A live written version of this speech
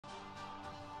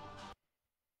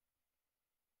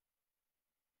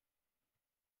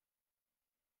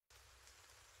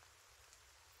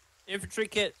Infantry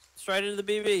kit, straight into the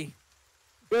BB.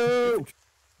 Go!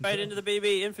 Straight into the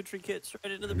BB. Infantry kit,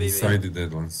 straight into the BB. Inside the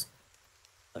Deadlands.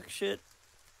 Fuck shit.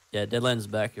 Yeah, Deadlands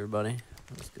back, everybody.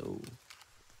 Let's go.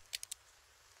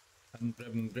 I'm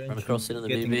grabbing branch. Run across into the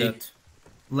getting BB. that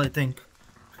lighting.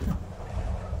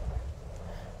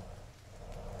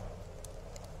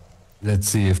 Let's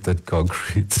see if that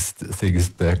concrete thing is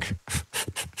back.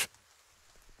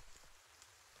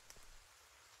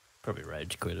 Probably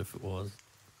rage quit if it was.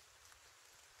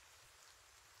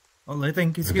 Oh,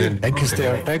 lighting is But here. then- Tank is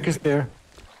there, tank is there.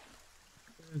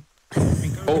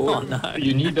 Oh no.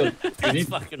 You need a. You That's need.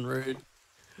 fucking rude.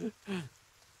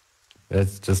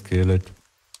 Let's just kill it.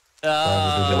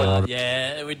 Oh,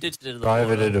 yeah, we ditched it into the Drive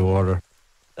water. it in the water.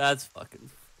 That's fucking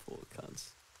poor cunts.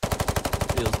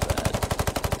 Feels bad.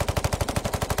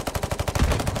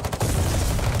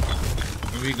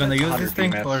 Are we gonna use 100 this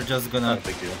thing PMS. or just Not gonna... a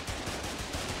big deal.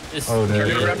 Just Oh, there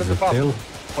Turn it around is to a the top. kill.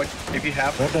 Point, if you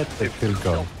have. Where did the kill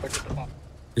go? Point at the top.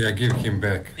 Yeah, give him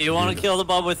back. Do you want to kill the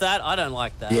Bob with that? I don't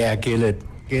like that. Yeah, kill it.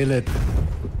 Kill it.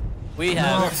 We No,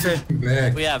 have say,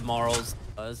 Back. we have morals,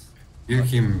 guys. Give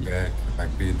him back.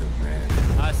 Like be the man.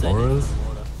 I say Morals? ditch in the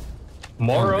water.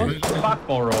 Morals? Okay. Fuck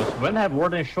morals. When have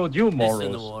Warden showed you Ditch in the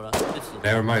morals? water. Ditch in the water.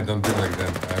 Never mind, don't be like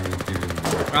that. I will give him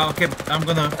back. oh, okay, I'm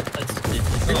gonna... Let's ditch in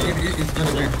the water. It's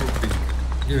gonna be cooking.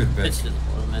 Give it back. Ditch in the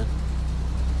water, man.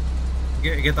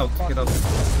 Get out, get out.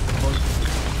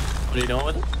 What are you doing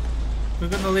with it? We're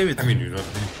gonna leave it. I mean, you don't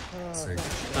need. Say.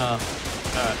 Oh,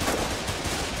 alright.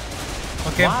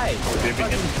 Okay. Why?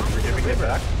 We're giving it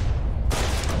back.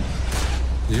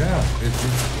 Yeah,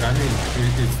 I mean,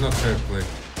 it's not fair play.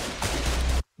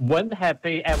 When have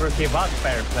they ever give us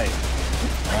fair play?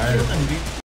 I,